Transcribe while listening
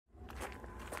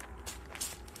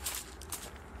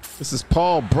This is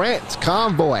Paul Brandt,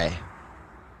 Convoy.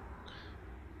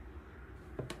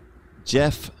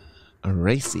 Jeff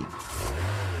Racy.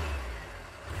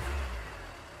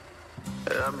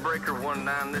 Breaker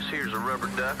 19, this here's a rubber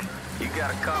duck. You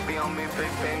got a copy on me,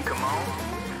 Pigpen? Come on.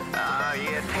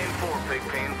 Yeah, 10-4,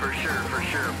 Pigpen, for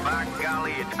sure. By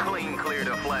golly, it's clean clear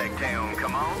to Flagtown.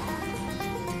 Come on.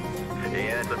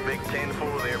 Yeah, it's a big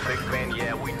 10-4 there, Pigpen.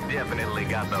 Yeah, we definitely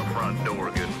got the front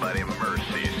door good, buddy.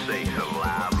 Mercy sakes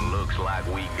alive. Looks like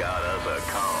we got us a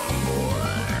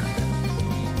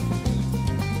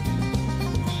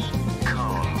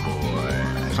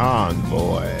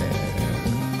Convoy.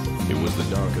 It was the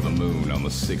dark of the moon on the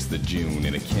 6th of June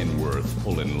in a Kenworth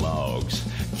pulling logs.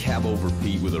 Cab over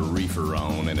Pete with a reefer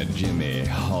on and a Jimmy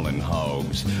hauling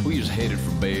hogs. We was headed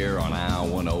for Bear on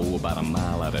I-10 about a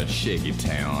mile out of Shaky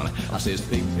Town. I says,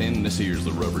 Pigpen, this here's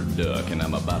the rubber duck and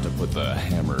I'm about to put the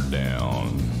hammer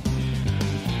down.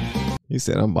 He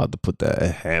said, I'm about to put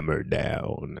the hammer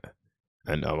down.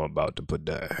 And I'm about to put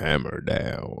the hammer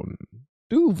down.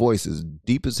 Dude, voice is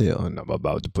deep as hell, and I'm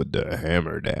about to put the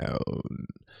hammer down.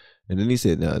 And then he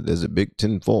said, there's a big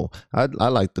 10-4. I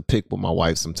like to pick with my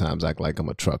wife sometimes, act like I'm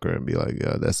a trucker and be like,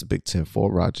 yeah, that's a big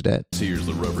 10-4, roger that. Here's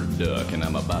the rubber duck, and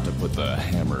I'm about to put the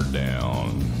hammer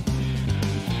down.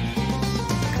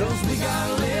 'Cause we got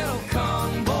a little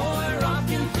convoy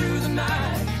rocking through the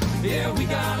night. Yeah, we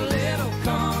got a little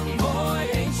convoy,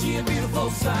 ain't she a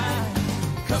beautiful sight?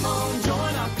 Come on,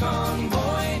 join our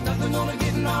convoy, ain't nothing gonna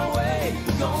get in our way.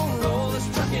 We're gonna roll this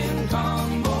trucking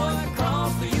convoy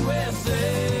across the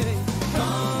USA.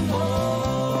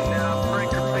 Convoy. Now,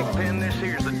 Breaker, Pigpen, this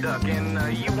here's the duck, and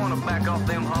you want to back off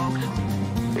them hogs?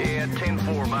 Yeah,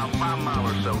 10-4, about 5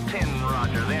 miles or so. 10,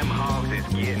 roger, them hogs is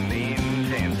getting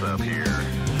intense up here.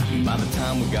 By the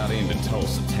time we got into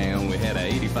Tulsa town, we had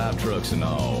 85 trucks and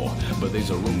all. But there's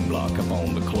a roadblock up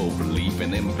on the Cloverleaf,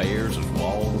 and them bears is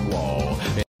wall to wall.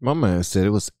 My man said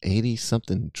it was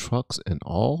 80-something trucks and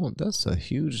all. That's a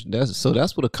huge. So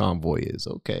that's what a convoy is.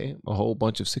 Okay, a whole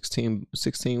bunch of 16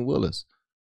 wheelers.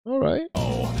 All right.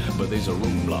 Oh, but there's a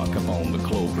roadblock up on the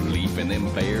Cloverleaf, and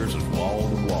them bears is wall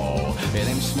to wall. And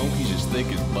them smokies as thick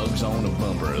as bugs on a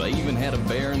bumper. They even had a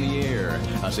bear in the air.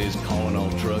 I says, calling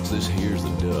all trucks, this here's the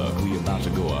duck. We about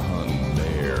to go a hunting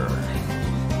bear.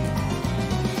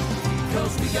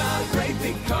 'Cause we got a great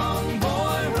big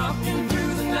convoy rocking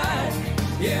through the night.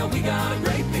 Yeah, we got a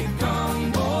great big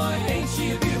convoy, ain't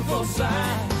she a beautiful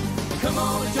sight? Come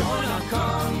on and join our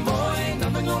convoy, ain't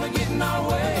nothing gonna get in our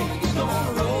way. We're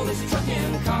gonna roll this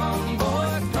trucking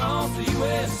convoy across the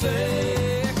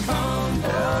USA.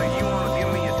 Convoy. You want to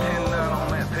give me a 10-9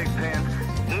 on that, Pigpen?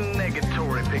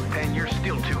 Negatory, Pigpen, you're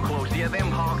still too close. Yeah,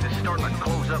 them hogs is starting to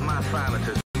close up my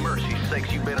sinuses. Mercy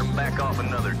sakes, you better back off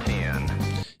another 10.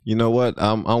 You know what?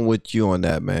 I'm with you on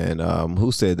that, man.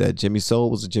 Who said that? Jimmy Soul?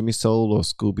 Was it Jimmy Soul or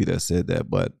Scooby that said that?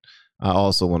 But I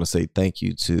also want to say thank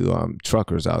you to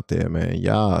truckers out there, man.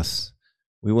 Yas,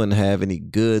 we wouldn't have any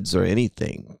goods or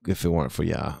anything if it weren't for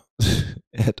y'all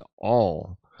at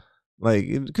all.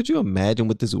 Like, could you imagine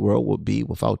what this world would be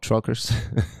without truckers?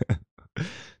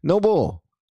 No bull.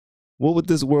 What would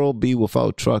this world be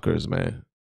without truckers, man?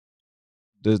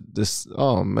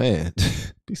 Oh man,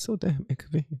 be so damn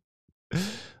inconvenient.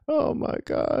 Oh my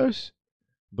gosh.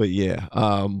 But yeah,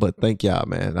 but thank y'all,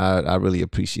 man. I really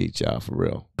appreciate y'all for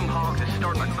real. Them hogs is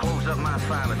starting to close up my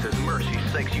sinuses. Mercy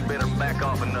sakes, you better back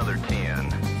off another 10.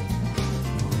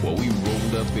 Well, we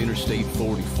rolled up Interstate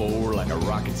 44 like a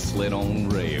rocket sled on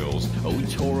rails. We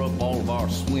tore up all of our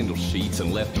swindle sheets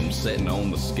and left them setting on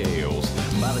the scales.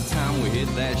 By the time we hit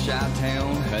that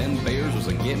Chi-town, them bears was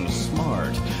getting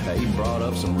smart. He brought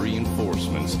up some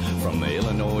reinforcements from the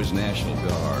Illinois National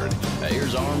Guard.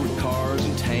 There's armored cars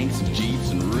and tanks and jeeps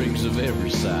and rigs of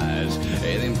every size.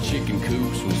 Them chicken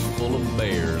coops was full of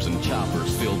bears and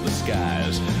choppers filled the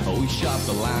skies. We shot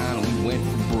the line and we went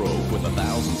for broke with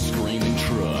 1,000 screaming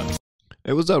trucks.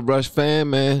 Hey, what's up, Rush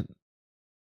fam, man?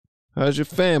 How's your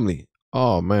family?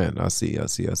 Oh man, I see. All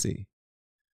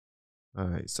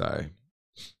right, sorry.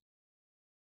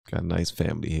 Got a nice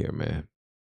family here, man.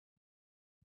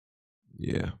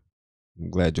 Yeah. I'm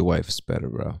glad your wife is better,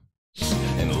 bro.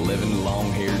 And 11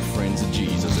 long-haired friends of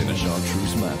Jesus in a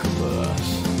chartreuse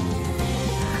microbus.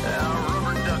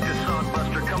 Rubber duck is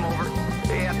Sodbuster, come over.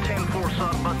 Yeah, 10-4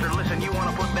 Sodbuster. Listen, you want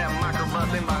to put that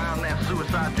microbus in behind that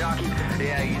suicide jockey?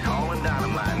 Yeah, he's hauling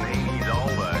dynamite and he needs all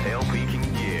the help he can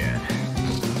get.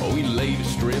 Oh, we laid a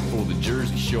strip for the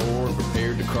Jersey Shore and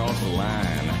prepared to cross the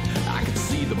line. I could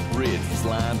see the bridge was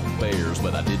lined with bears,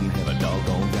 but I didn't have a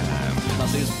doggone dime. I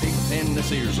says, Pigpen, this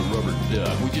here's a rubber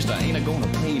duck. We just ain't a-gonna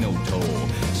pay no toll.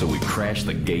 So we crashed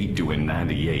the gate doing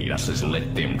 98. I says,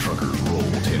 let them truckers roll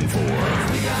 10-4.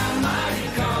 We got a mighty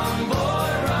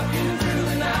convoy rocking through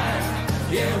the night.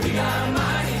 Yeah, we got a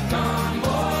mighty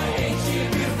convoy. Ain't she a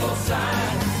beautiful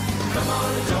sight? Come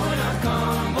on and join our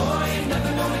convoy. Ain't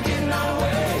nothing gonna get in our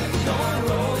way. We're gonna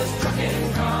roll this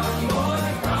trucking convoy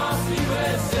across the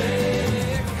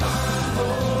USA.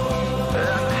 Convoy.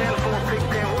 10-4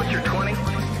 Pigpen, what's your 20?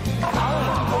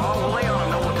 Well, they ought to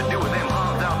know what to do with them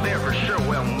hogs out there for sure.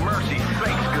 Well, mercy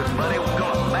sakes, good buddy. We're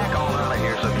gonna back on out of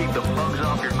here, so keep the bugs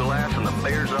off your glass and the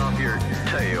bears off your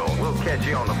tail. We'll catch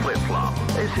you on the flip-flop.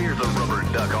 This here's a rubber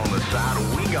duck on the side.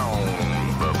 We gone.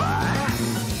 Bye-bye.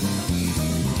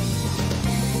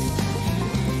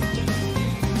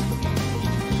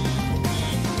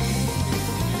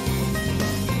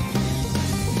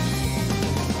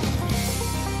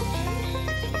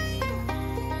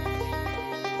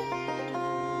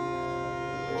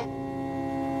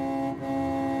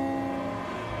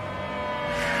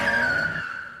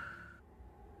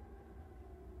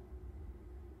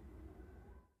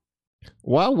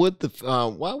 Why would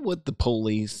the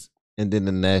police and then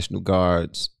the National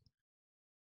Guards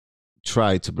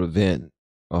try to prevent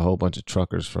a whole bunch of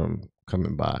truckers from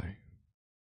coming by?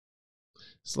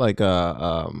 It's like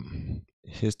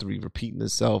history repeating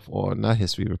itself, or not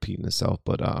history repeating itself,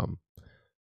 but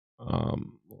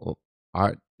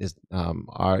art is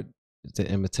the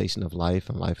imitation of life,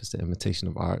 and life is the imitation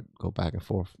of art. Go back and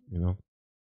forth, you know.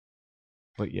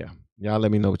 But yeah, y'all let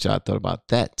me know what y'all thought about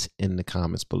that in the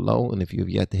comments below. And if you have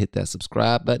yet to hit that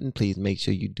subscribe button, please make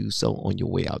sure you do so on your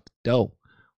way out the door.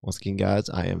 Once again, guys,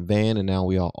 I am Van, and now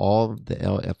we are all the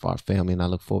LFR family, and I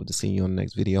look forward to seeing you on the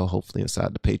next video, hopefully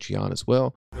inside the Patreon as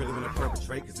well. Really gonna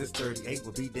perpetrate, cause this 38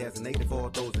 will be designated for all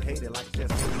those that hate it like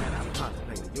just man, I'm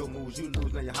contemplating. Your moves you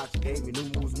lose, now your hot you gave me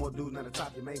new moves, more dudes, now the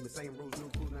top you made me, same rules, new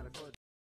crews, now the